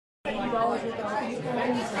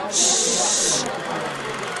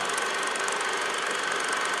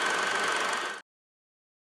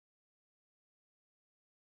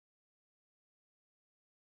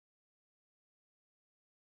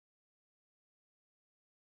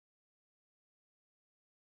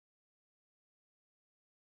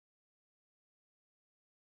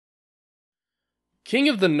King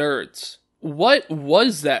of the Nerds. What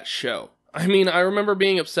was that show? I mean, I remember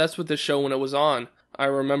being obsessed with this show when it was on. I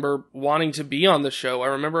remember wanting to be on the show. I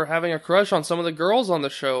remember having a crush on some of the girls on the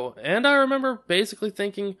show. And I remember basically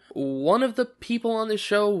thinking one of the people on this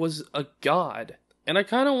show was a god. And I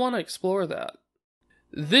kind of want to explore that.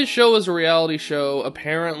 This show is a reality show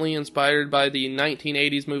apparently inspired by the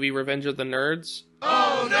 1980s movie Revenge of the Nerds.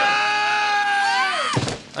 Oh no!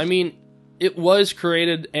 I mean, it was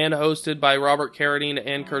created and hosted by Robert Carradine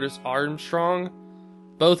and Curtis Armstrong,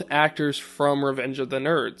 both actors from Revenge of the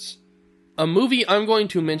Nerds. A movie I'm going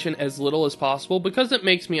to mention as little as possible because it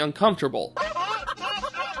makes me uncomfortable.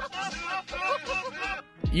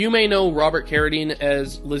 You may know Robert Carradine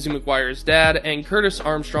as Lizzie McGuire's dad and Curtis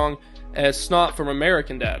Armstrong as Snot from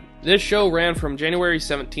American Dad. This show ran from January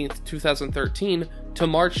 17th, 2013 to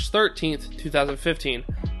March 13th, 2015,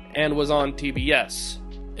 and was on TBS.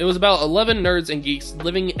 It was about 11 nerds and geeks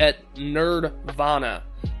living at Nerdvana,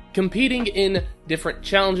 competing in different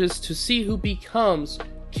challenges to see who becomes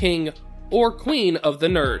king or queen of the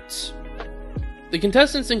nerds. The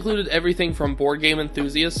contestants included everything from board game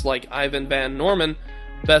enthusiasts like Ivan Van Norman,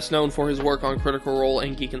 best known for his work on Critical Role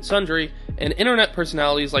and Geek and Sundry, and internet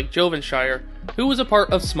personalities like Jovenshire, who was a part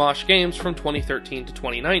of Smosh Games from 2013 to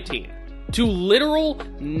 2019. To literal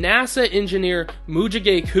NASA engineer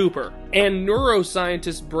Mujage Cooper and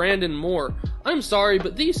neuroscientist Brandon Moore. I'm sorry,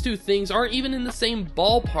 but these two things aren't even in the same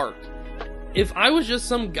ballpark. If I was just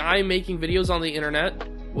some guy making videos on the internet,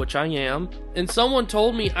 which I am, and someone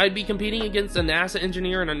told me I'd be competing against a NASA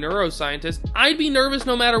engineer and a neuroscientist, I'd be nervous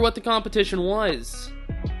no matter what the competition was.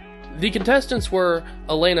 The contestants were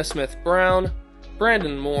Elena Smith Brown,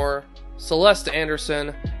 Brandon Moore, Celeste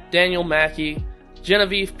Anderson, Daniel Mackey,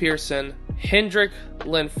 Genevieve Pearson, Hendrik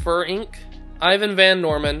Lenfurink, Ivan Van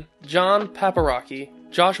Norman, John Paparocki,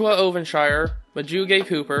 Joshua Ovenshire, Majuge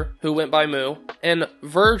Cooper, who went by Moo, and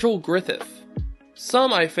Virgil Griffith.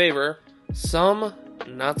 Some I favor, some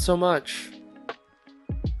not so much.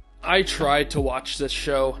 I tried to watch this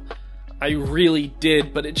show. I really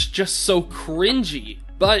did, but it's just so cringy.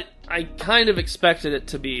 But I kind of expected it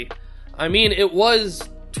to be. I mean, it was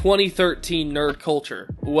 2013 nerd culture.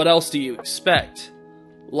 What else do you expect?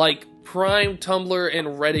 Like prime Tumblr and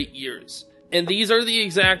Reddit years. And these are the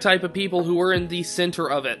exact type of people who were in the center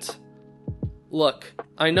of it. Look,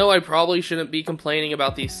 I know I probably shouldn't be complaining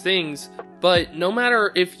about these things, but no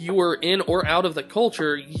matter if you were in or out of the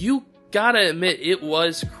culture, you gotta admit it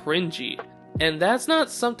was cringy. And that's not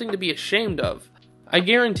something to be ashamed of. I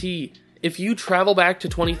guarantee, if you travel back to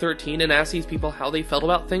 2013 and ask these people how they felt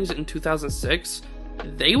about things in 2006,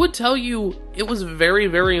 they would tell you it was very,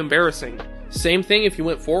 very embarrassing. Same thing if you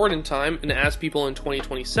went forward in time and asked people in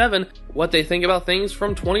 2027 what they think about things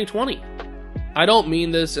from 2020. I don't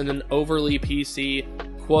mean this in an overly PC,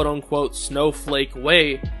 quote-unquote snowflake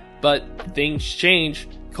way, but things change,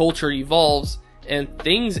 culture evolves, and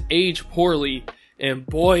things age poorly, and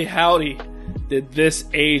boy howdy, did this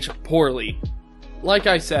age poorly. Like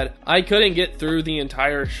I said, I couldn't get through the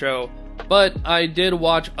entire show, but I did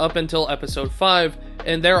watch up until episode 5,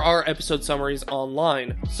 and there are episode summaries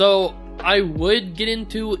online. So I would get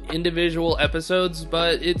into individual episodes,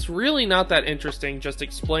 but it's really not that interesting just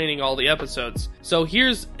explaining all the episodes. So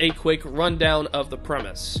here's a quick rundown of the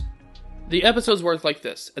premise. The episodes work like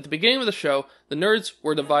this. At the beginning of the show, the nerds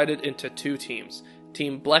were divided into two teams.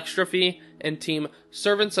 Team Blextrophy and Team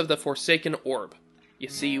Servants of the Forsaken Orb. You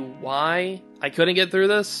see why I couldn't get through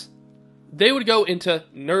this? They would go into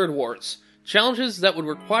Nerd Wars, challenges that would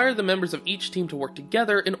require the members of each team to work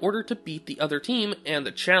together in order to beat the other team and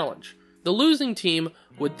the challenge. The losing team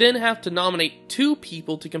would then have to nominate 2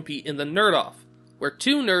 people to compete in the Nerd-Off, where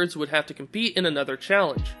 2 nerds would have to compete in another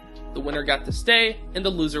challenge. The winner got to stay, and the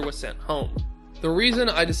loser was sent home. The reason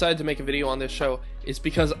I decided to make a video on this show is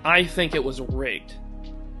because I think it was rigged.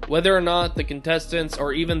 Whether or not the contestants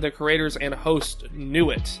or even the creators and host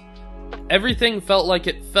knew it, everything felt like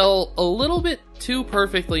it fell a little bit too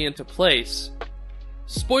perfectly into place.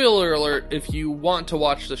 Spoiler alert if you want to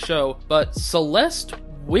watch the show, but Celeste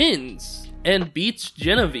wins and beats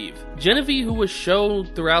Genevieve. Genevieve, who was shown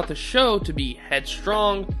throughout the show to be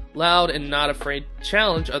headstrong, loud, and not afraid to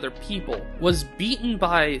challenge other people, was beaten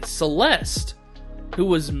by Celeste, who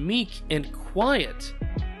was meek and quiet,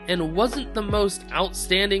 and wasn't the most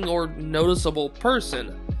outstanding or noticeable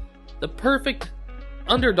person. the perfect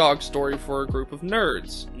underdog story for a group of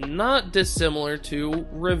nerds, not dissimilar to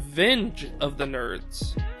Revenge of the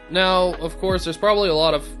Nerds. Now, of course, there's probably a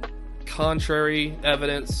lot of contrary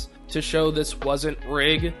evidence to show this wasn't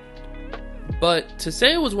rigged, but to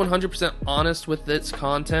say it was 100% honest with its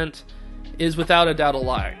content is without a doubt a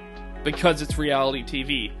lie, because it's reality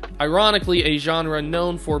TV. Ironically, a genre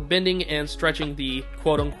known for bending and stretching the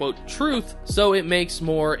quote-unquote truth, so it makes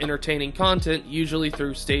more entertaining content, usually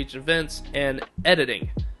through staged events and editing.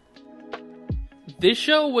 This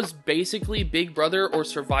show was basically Big Brother or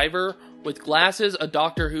Survivor with glasses, a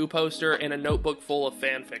Doctor Who poster, and a notebook full of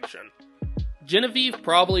fan fiction. Genevieve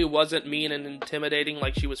probably wasn't mean and intimidating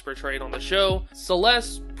like she was portrayed on the show.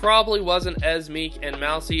 Celeste probably wasn't as meek and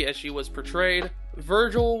mousy as she was portrayed.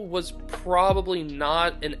 Virgil was probably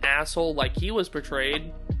not an asshole like he was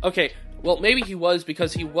portrayed. Okay, well, maybe he was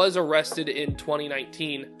because he was arrested in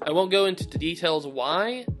 2019. I won't go into the details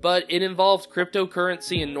why, but it involves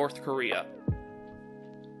cryptocurrency in North Korea.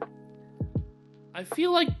 I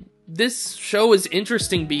feel like this show is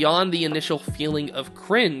interesting beyond the initial feeling of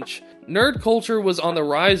cringe. Nerd culture was on the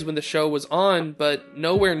rise when the show was on, but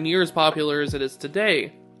nowhere near as popular as it is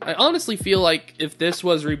today. I honestly feel like if this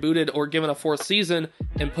was rebooted or given a 4th season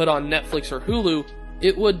and put on Netflix or Hulu,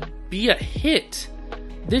 it would be a hit.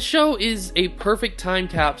 This show is a perfect time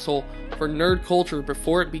capsule for nerd culture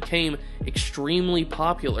before it became extremely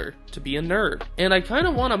popular to be a nerd. And I kind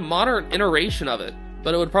of want a modern iteration of it,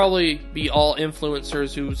 but it would probably be all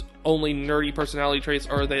influencers whose only nerdy personality traits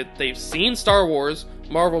are that they've seen Star Wars,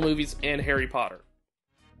 Marvel movies, and Harry Potter.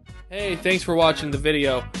 Hey, thanks for watching the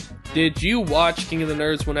video. Did you watch King of the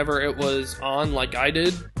Nerds whenever it was on like I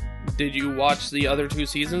did? Did you watch the other 2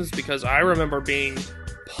 seasons? Because I remember being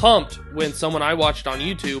pumped when someone I watched on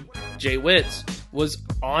YouTube, Jay Witz, was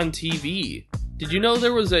on TV. Did you know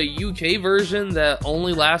there was a UK version that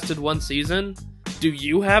only lasted 1 season? Do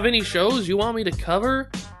you have any shows you want me to cover?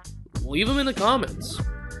 Leave them in the comments.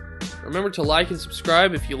 Remember to like and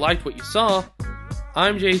subscribe if you liked what you saw.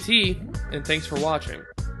 I'm JT, and thanks for watching.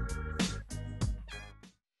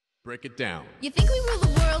 Break it down. You think we rule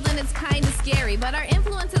the world and it's kinda scary, but our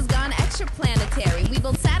influence has gone extraplanetary. We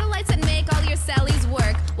build satellites and make all your Sallys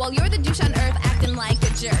work, while you're the douche on Earth acting like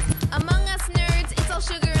a jerk. Among us nerds, it's all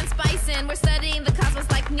sugar and spice, and we're studying the cosmos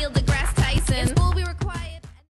like Neil deGrasse Tyson. In school we were